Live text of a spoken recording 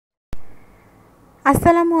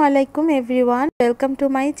আসসালামু আলাইকুম everyone, welcome to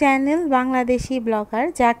my channel Bangladeshi blogger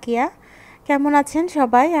Zakia. কেমন আছেন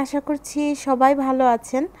সবাই? আশা করছি সবাই ভালো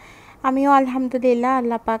আছেন। আমিও আলহামদুলিল্লাহ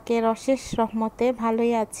আল্লাহ পাকের অশেষ রহমতে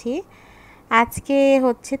ভালোই আছি। আজকে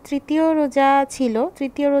হচ্ছে তৃতীয় রোজা ছিল।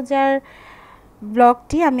 তৃতীয় রোজার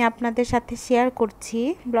ব্লগটি আমি আপনাদের সাথে শেয়ার করছি।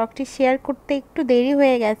 ব্লগটি শেয়ার করতে একটু দেরি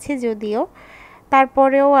হয়ে গেছে যদিও,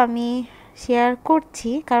 তারপরেও আমি শেয়ার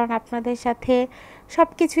করছি কারণ আপনাদের সাথে সব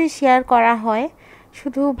কিছুই শেয়ার করা হয়।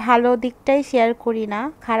 শুধু ভালো দিকটাই শেয়ার করি না,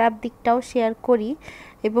 খারাপ দিকটাও শেয়ার করি,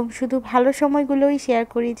 এবং শুধু ভালো সময়গুলোই শেয়ার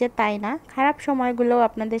করি যে তাই না, খারাপ সময়গুলোও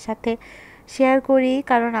আপনাদের সাথে শেয়ার করি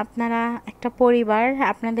কারণ আপনারা একটা পরিবার,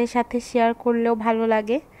 আপনাদের সাথে শেয়ার করলেও ভালো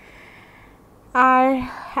লাগে আর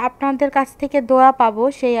আপনাদের কাছ থেকে দোয়া পাবো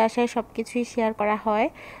সেই আশায় সব কিছুই শেয়ার করা হয়।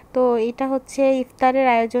 তো এটা হচ্ছে ইফতারের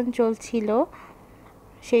আয়োজন চলছিল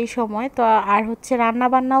সেই সময়। তো আর হচ্ছে রান্না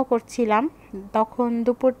বান্নাও করছিলাম তখন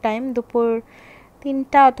দুপুর টাইম, দুপুর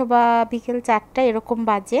 3টা অথবা বিকেল 4টা এরকম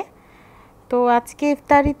বাজে। তো আজকে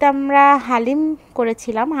ইফতারিতে আমরা হালিম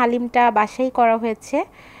করেছিলাম। হালিমটা বাসায় করা হয়েছে,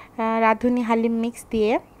 রাঁধুনি হালিম মিক্স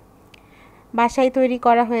দিয়ে বাসায় তৈরি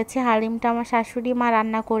করা হয়েছে। হালিমটা আমার শাশুড়ি মা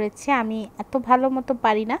রান্না করেছে, আমি এত ভালো মতো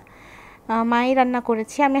পারি না, মাই রান্না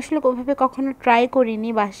করেছে। আমি আসলে ওইভাবে কখনো ট্রাই করিনি,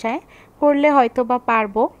 বাসায় করলে হয়তো বা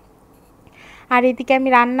পারবো। আর এদিকে আমি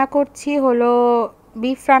রান্না করছি হলো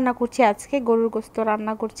বিফ রান্না করছি, আজকে গরুর গোস্ত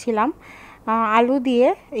রান্না করছিলাম আলু দিয়ে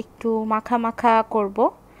একটু মাখা মাখা করব।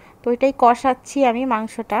 তো এটাই কষাচ্ছি আমি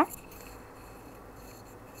মাংসটা।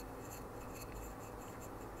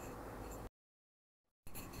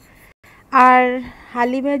 আর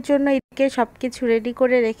হালিমের জন্য এদিকে সব কিছু রেডি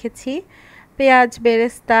করে রেখেছি। পেঁয়াজ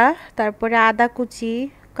বেরেস্তা, তারপরে আদা কুচি,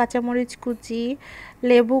 কাঁচামরিচ কুচি,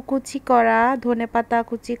 লেবু কুচি করা, ধনেপাতা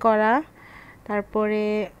কুচি করা, তারপরে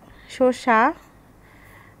শসা।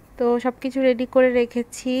 তো সব কিছু রেডি করে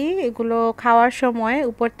রেখেছি, এগুলো খাওয়ার সময়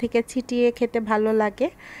উপর থেকে ছিটিয়ে খেতে ভালো লাগে।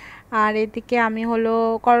 আর এদিকে আমি হলো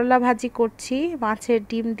করলা ভাজি করছি মাছের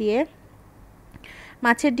ডিম দিয়ে।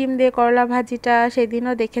 মাছের ডিম দিয়ে করলা ভাজিটা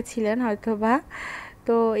সেদিনও দেখেছিলেন হয়তোবা।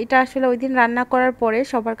 তো এটা আসলে ওই দিন রান্না করার পরে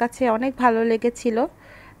সবার কাছে অনেক ভালো লেগেছিল,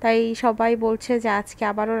 তাই সবাই বলছে যে আজকে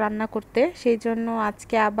আবারও রান্না করতে, সেই জন্য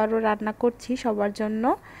আজকে আবারও রান্না করছি সবার জন্য।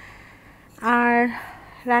 আর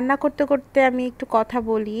রান্না করতে করতে আমি একটু কথা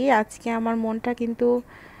বলি। আজকে আমার মনটা কিন্তু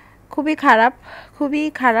খুবই খারাপ, খুবই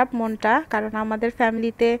খারাপ মনটা, কারণ আমাদের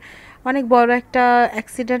ফ্যামিলিতে অনেক বড় একটা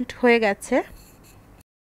অ্যাক্সিডেন্ট হয়ে গেছে।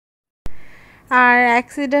 আর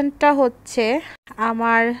অ্যাক্সিডেন্টটা হচ্ছে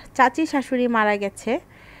আমার চাচি শাশুড়ি মারা গেছে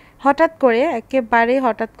হঠাৎ করে, একেবারে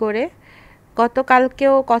হঠাৎ করে।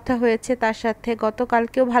 গতকালকেও কথা হয়েছে তার সাথে,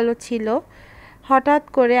 গতকালকেও ভালো ছিল, হঠাৎ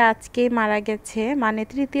করে আজকেই মারা গেছে। মানে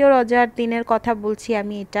তৃতীয় রোজার দিনের কথা বলছি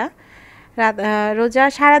আমি এটা। রোজা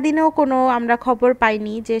সারাদিনেও কোনো আমরা খবর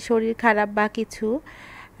পাইনি যে শরীর খারাপ বা কিছু।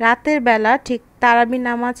 রাতের বেলা ঠিক তারাবি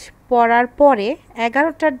নামাজ পড়ার পরে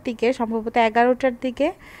 11টার দিকে, সম্ভবত 11টার দিকে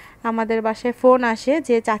আমাদের বাসায় ফোন আসে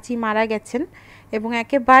যে চাচি মারা গেছেন, এবং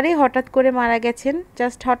একেবারেই হঠাৎ করে মারা গেছেন।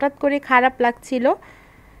 জাস্ট হঠাৎ করে খারাপ লাগছিল।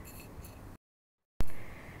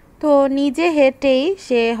 তো নিজে হেঁটেই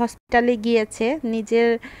সে হসপিটালে গিয়েছে, নিজের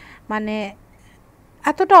মানে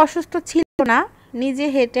এতটা অসুস্থ ছিল না, নিজে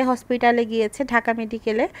হেঁটে হসপিটালে গিয়েছে ঢাকা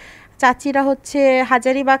মেডিকেলে। চাচিরা হচ্ছে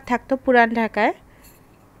হাজারীবাগ থাকতো, পুরান ঢাকায়।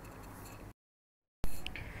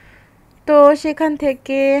 তো সেখান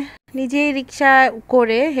থেকে নিজেই রিক্সা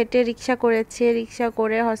করে, হেঁটে রিক্সা করেছে, রিক্সা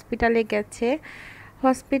করে হসপিটালে গেছে।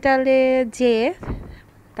 হসপিটালে যেয়ে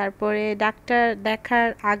তারপরে ডাক্তার দেখার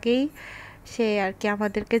আগেই সে আর কি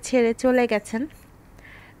আমাদেরকে ছেড়ে চলে গেছেন।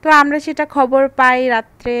 তো আমরা সেটা খবর পাই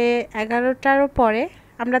রাত্রে 11টারও পরে।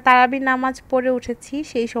 আমরা তারাবির নামাজ পড়ে উঠেছি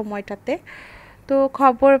সেই সময়টাতে। তো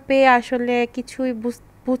খবর পেয়ে আসলে কিছুই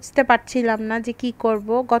বুঝতে পারছিলাম না যে কি করব।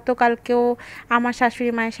 গতকালকেও আমার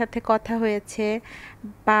শাশুড়ি মায়ের সাথে কথা হয়েছে,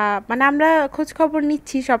 বা মানে আমরা খোঁজ খবর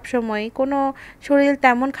নিচ্ছি সব সময়, কোনো শরীর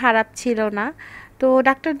তেমন খারাপ ছিল না। তো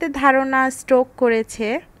ডাক্তারদের ধারণা স্ট্রোক করেছে।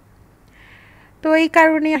 তো এই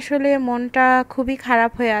কারণে আসলে মনটা খুবই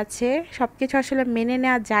খারাপ হয়ে আছে, সব কিছু আসলে মেনে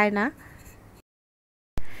নেওয়া যায় না।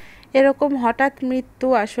 এরকম হঠাৎ মৃত্যু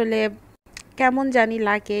আসলে কেমন জানি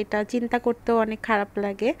লাগে, এটা চিন্তা করতেও অনেক খারাপ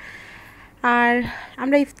লাগে। আর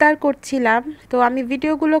আমরা ইফতার করছিলাম, তো আমি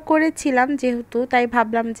ভিডিওগুলো করেছিলাম যেহেতু, তাই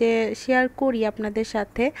ভাবলাম যে শেয়ার করি আপনাদের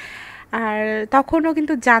সাথে। আর তখনও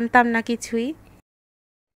কিন্তু জানতাম না কিছুই।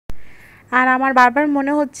 আর আমার বারবার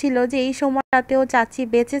মনে হচ্ছিল যে এই সময়টাতেও চাচি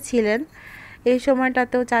বেঁচে ছিলেন, এই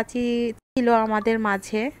সময়টাতেও চাচি ছিল আমাদের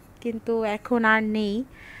মাঝে, কিন্তু এখন আর নেই।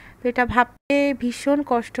 তো এটা ভাবতে ভীষণ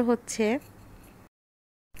কষ্ট হচ্ছে।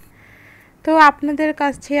 তো আপনাদের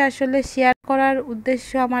কাছে আসলে শেয়ার করার উদ্দেশ্য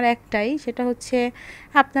আমার একটাই, সেটা হচ্ছে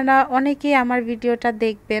আপনারা অনেকেই আমার ভিডিওটা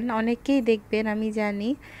দেখবেন, অনেকেই দেখবেন আমি জানি।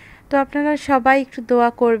 তো আপনারা সবাই একটু দোয়া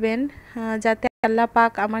করবেন যাতে আল্লাহ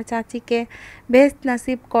পাক আমার চাচিকে বেহেশত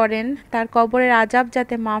নসিব করেন, তার কবরের আযাব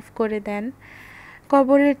যাতে মাফ করে দেন,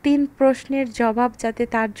 কবরের 3 প্রশ্নের জবাব যাতে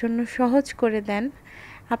তার জন্য সহজ করে দেন।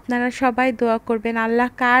 আপনারা সবাই দোয়া করবেন, আল্লাহ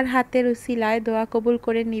কার হাতের উসিলায় দোয়া কবুল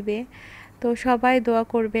করে নিবে। তো সবাই দোয়া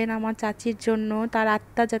করবেন আমার চাচির জন্য, তার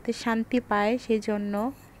আত্মা যাতে শান্তি পায় সেই জন্য।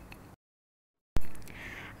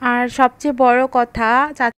 আর সবচেয়ে বড় কথা,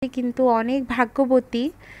 চাচি কিন্তু অনেক ভাগ্যবতী।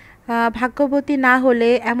 ভাগ্যবতী না হলে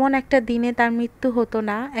এমন একটা দিনে তার মৃত্যু হতো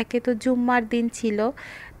না। একে তো জুম্মার দিন ছিল,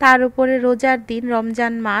 তার উপরে রোজার দিন,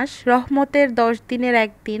 রমজান মাস, রহমতের 10 দিনের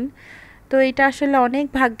একদিন। তো এটা আসলে অনেক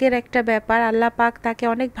ভাগ্যের একটা ব্যাপার, আল্লাহ পাক তাকে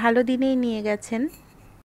অনেক ভালো দিনেই নিয়ে গেছেন।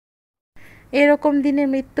 এরকম দিনে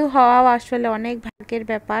মৃত্যু হওয়াও আসলে অনেক ভাগ্যের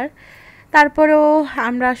ব্যাপার। তারপরেও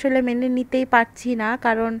আমরা আসলে মেনে নিতেই পারছি না,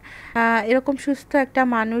 কারণ এরকম সুস্থ একটা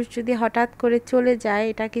মানুষ যদি হঠাৎ করে চলে যায়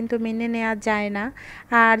এটা কিন্তু মেনে নেওয়া যায় না।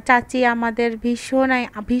 আর চাচি আমাদের ভীষণ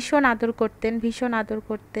ভীষণ আদর করতেন, ভীষণ আদর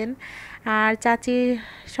করতেন। আর চাচির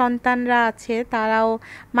সন্তানরা আছে, তারাও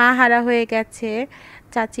মা হারা হয়ে গেছে।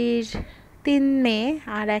 চাচির 3 মেয়ে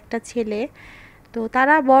আর একটা ছেলে। তো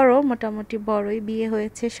তারা বড়, মোটামুটি বড়ই, বিয়ে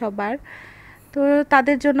হয়েছে সবার। তো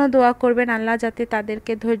তাদের জন্য দোয়া করবেন, আল্লাহ যাতে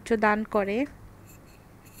তাদেরকে ধৈর্য দান করে।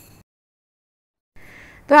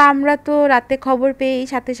 তো আমরা তো রাতে খবর পেয়েই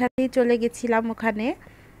সাথে সাথেই চলে গেছিলাম ওখানে।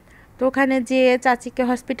 তো ওখানে যেয়ে চাচিকে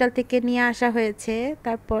হসপিটাল থেকে নিয়ে আসা হয়েছে,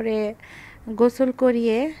 তারপরে গোসল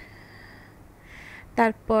করিয়ে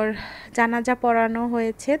তারপর জানাজা পড়ানো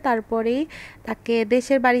হয়েছে, তারপরেই তাকে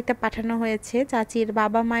দেশের বাড়িতে পাঠানো হয়েছে। চাচির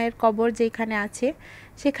বাবা মায়ের কবর যেখানে আছে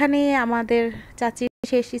সেখানেই আমাদের চাচির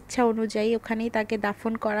শেষ ইচ্ছা অনুযায়ী ওখানেই তাকে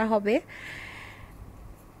দাফন করা হবে।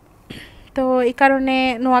 তো এই কারণে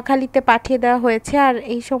নোয়াখালীতে পাঠিয়ে দেওয়া হয়েছে। আর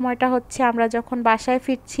এই সময়টা হচ্ছে আমরা যখন বাসায়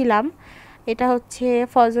ফিরছিলাম, এটা হচ্ছে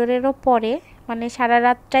ফজরেরও পরে, মানে সারা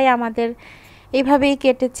রাতটাই আমাদের এইভাবেই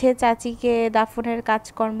কেটেছে চাচিকে দাফনের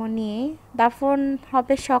কাজকর্ম নিয়ে। দাফন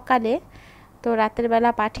হবে সকালে, তো রাতের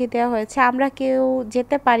বেলা পাঠিয়ে দেওয়া হয়েছে। আমরা কেউ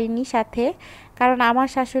যেতে পারিনি সাথে, কারণ আমার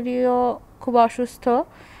শাশুড়িও খুব অসুস্থ।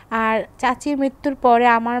 আর চাচির মৃত্যুর পরে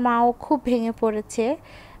আমার মাও খুব ভেঙে পড়েছে,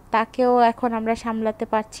 তাকেও এখন আমরা সামলাতে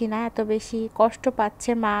পারছি না, এত বেশি কষ্ট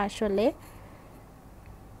পাচ্ছে মা।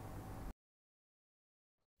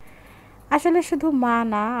 আসলে শুধু মা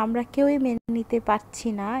না, আমরা কেউই মেনে নিতে পারছি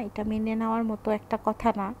না, এটা মেনে নেওয়ার মতো একটা কথা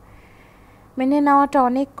না। মেনে নেওয়াটা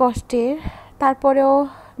অনেক কষ্টের, তারপরেও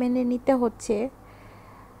মেনে নিতে হচ্ছে।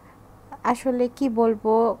 আসলে কি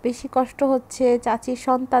বলবো, বেশি কষ্ট হচ্ছে চাচির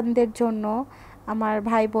সন্তানদের জন্য, আমার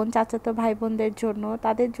ভাই বোন, চাচাতো ভাই বোনদের জন্য,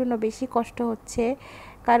 তাদের জন্য বেশি কষ্ট হচ্ছে।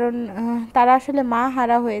 কারণ তারা আসলে মা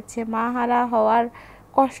হারা হয়েছে, মা হারা হওয়ার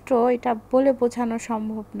কষ্ট এটা বলে বোঝানো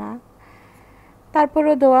সম্ভব না।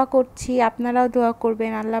 তারপরেও দোয়া করছি, আপনারাও দোয়া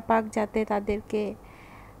করবেন আল্লাহ পাক যাতে তাদেরকে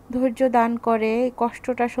ধৈর্য দান করে,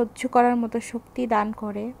 কষ্টটা সহ্য করার মতো শক্তি দান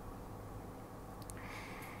করে।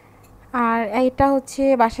 আর এটা হচ্ছে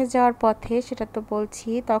বাসা যাওয়ার পথে, সেটা তো বলছি,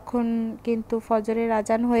 তখন কিন্তু ফজরের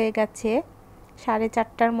আজান হয়ে গেছে,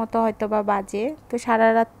 4:30টার মতো হয়তো বা বাজে। তো সারা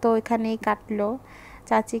রাত তো এখানেই কাটলো।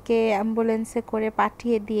 চাচিকে অ্যাম্বুলেন্সে করে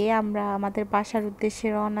পাঠিয়ে দিয়ে আমরা আমাদের বাসার উদ্দেশ্যে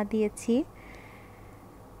রওনা দিয়েছি।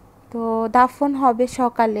 তো দাফন হবে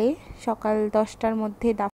সকালে, সকাল 10টার মধ্যে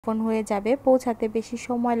দাফন হয়ে যাবে, পৌঁছাতে বেশি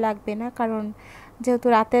সময় লাগবে না, কারণ যেহেতু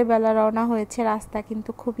রাতের বেলা রওনা হয়েছে, রাস্তা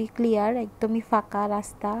কিন্তু খুবই ক্লিয়ার, একদমই ফাঁকা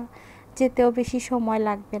রাস্তা, যেতেও বেশি সময়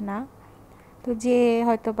লাগবে না। তো যে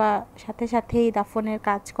হয়তো বা সাথে সাথেই দাফনের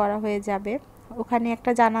কাজ করা হয়ে যাবে, ওখানে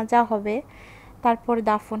একটা জানাজা হবে, তারপর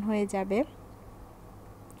দাফন হয়ে যাবে।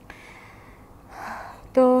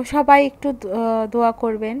 তো সবাই একটু দোয়া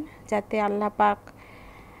করবেন যাতে আল্লাহ পাক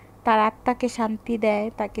তার আত্মাকে শান্তি দেয়,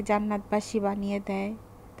 তাকে জান্নাতবাসী বানিয়ে দেয়,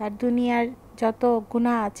 তার দুনিয়ার যত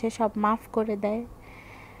গুনাহ আছে সব মাফ করে দেয়।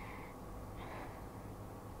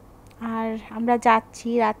 আর আমরা যাচ্ছি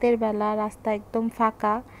রাতের বেলা, রাস্তা একদম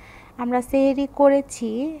ফাঁকা। আমরা সেহরি করেছি,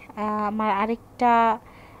 আমার আরেকটা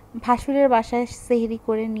ভাসুরের বাসায় সেহরি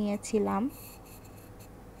করে নিয়েছিলাম।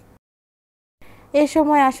 এ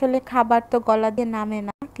সময় আসলে খাবার তো গলা দিয়ে নামে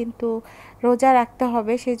না, কিন্তু রোজা রাখতে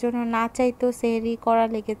হবে, সেজন্য না চাইতেও সেহরি করা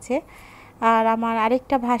লেগেছে। আর আমার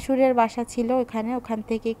আরেকটা ভাসুরের বাসা ছিল ওখান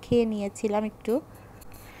থেকে খেয়ে নিয়েছিলাম একটু।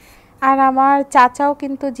 আর আমার চাচাও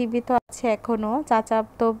কিন্তু জীবিত আছে এখনও, চাচা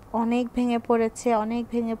তো অনেক ভেঙে পড়েছে, অনেক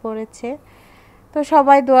ভেঙে পড়েছে। তো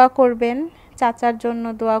সবাই দোয়া করবেন, চাচার জন্য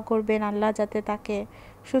দোয়া করবেন, আল্লাহ যাতে তাকে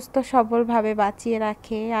সুস্থ সবলভাবে বাঁচিয়ে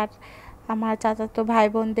রাখে। আর আমার চাচাতো ভাই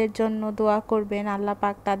বোনদের জন্য দোয়া করবেন, আল্লাহ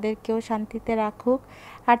পাক তাদেরকেও শান্তিতে রাখুক।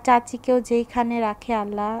 আর চাচিকেও যেইখানে রাখে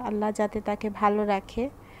আল্লাহ যাতে তাকে ভালো রাখে।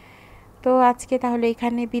 তো আজকে তাহলে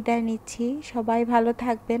এখানে বিদায় নিচ্ছি। সবাই ভালো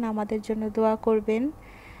থাকবেন, আমাদের জন্য দোয়া করবেন।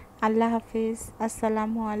 আল্লাহ হাফিজ,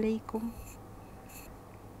 আসসালামু আলাইকুম।